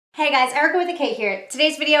Hey guys, Erica with a K here.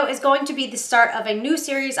 Today's video is going to be the start of a new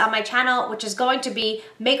series on my channel, which is going to be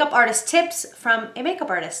makeup artist tips from a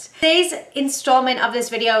makeup artist. Today's installment of this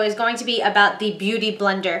video is going to be about the Beauty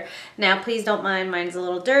Blender. Now, please don't mind, mine's a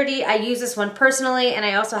little dirty. I use this one personally, and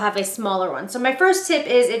I also have a smaller one. So my first tip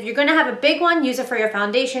is if you're gonna have a big one, use it for your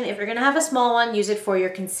foundation. If you're gonna have a small one, use it for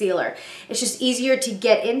your concealer. It's just easier to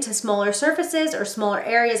get into smaller surfaces or smaller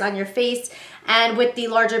areas on your face. And with the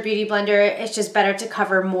larger Beauty Blender, it's just better to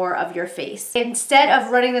cover more of your face. Instead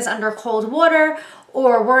of running this under cold water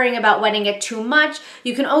or worrying about wetting it too much,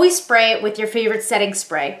 you can always spray it with your favorite setting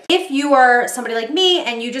spray. If you are somebody like me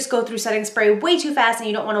and you just go through setting spray way too fast and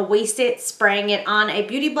you don't want to waste it spraying it on a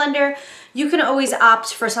Beauty Blender, you can always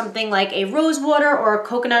opt for something like a rose water or a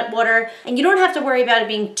coconut water, and you don't have to worry about it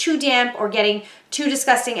being too damp or getting too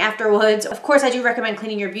disgusting afterwards. Of course, I do recommend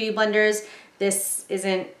cleaning your Beauty Blenders. This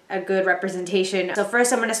isn't a good representation. So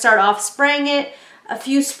first I'm gonna start off spraying it. A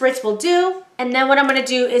few spritz will do. And then what I'm gonna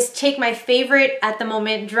do is take my favorite at the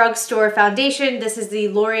moment drugstore foundation. This is the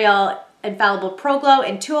L'Oreal Infallible Pro Glow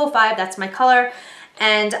in 205, that's my color.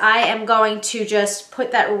 And I am going to just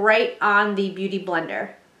put that right on the Beauty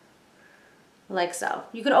Blender. Like so.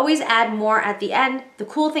 You could always add more at the end. The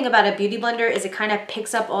cool thing about a Beauty Blender is it kind of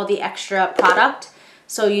picks up all the extra product,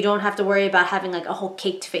 so you don't have to worry about having like a whole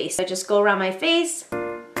caked face. I just go around my face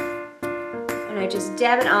and I just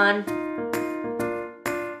dab it on.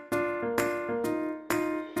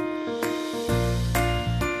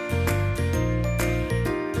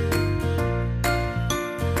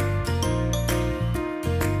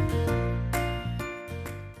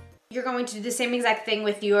 You're going to do the same exact thing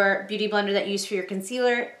with your Beauty Blender that you use for your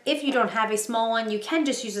concealer. If you don't have a small one, you can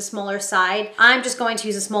just use a smaller side. I'm just going to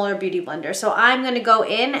use a smaller Beauty Blender. So I'm gonna go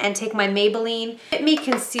in and take my Maybelline Fit Me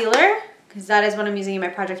Concealer, because that is what I'm using in my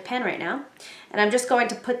project pan right now. And I'm just going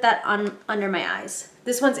to put that on under my eyes.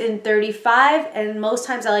 This one's in 35, and most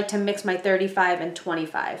times I like to mix my 35 and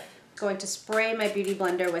 25. Going to spray my Beauty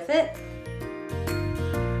Blender with it.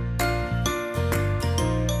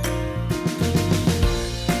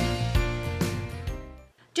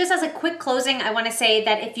 Just as a quick closing, I want to say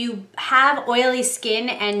that if you have oily skin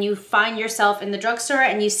and you find yourself in the drugstore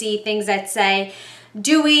and you see things that say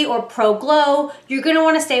dewy or pro glow, you're going to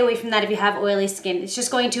want to stay away from that if you have oily skin. It's just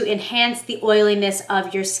going to enhance the oiliness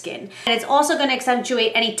of your skin. And it's also going to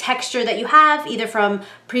accentuate any texture that you have, either from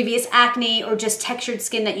previous acne or just textured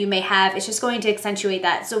skin that you may have. It's just going to accentuate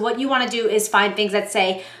that. So what you want to do is find things that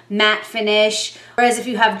say matte finish. Whereas if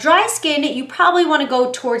you have dry skin, you probably want to go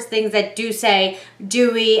towards things that do say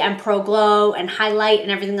dewy and pro glow and highlight and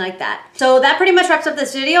everything like that. So that pretty much wraps up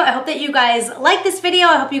this video. I hope that you guys like this video.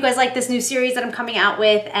 I hope you guys like this new series that I'm coming out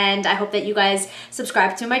with, and I hope that you guys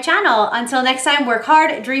subscribe to my channel. Until next time, work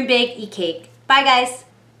hard, dream big, eat cake. Bye guys.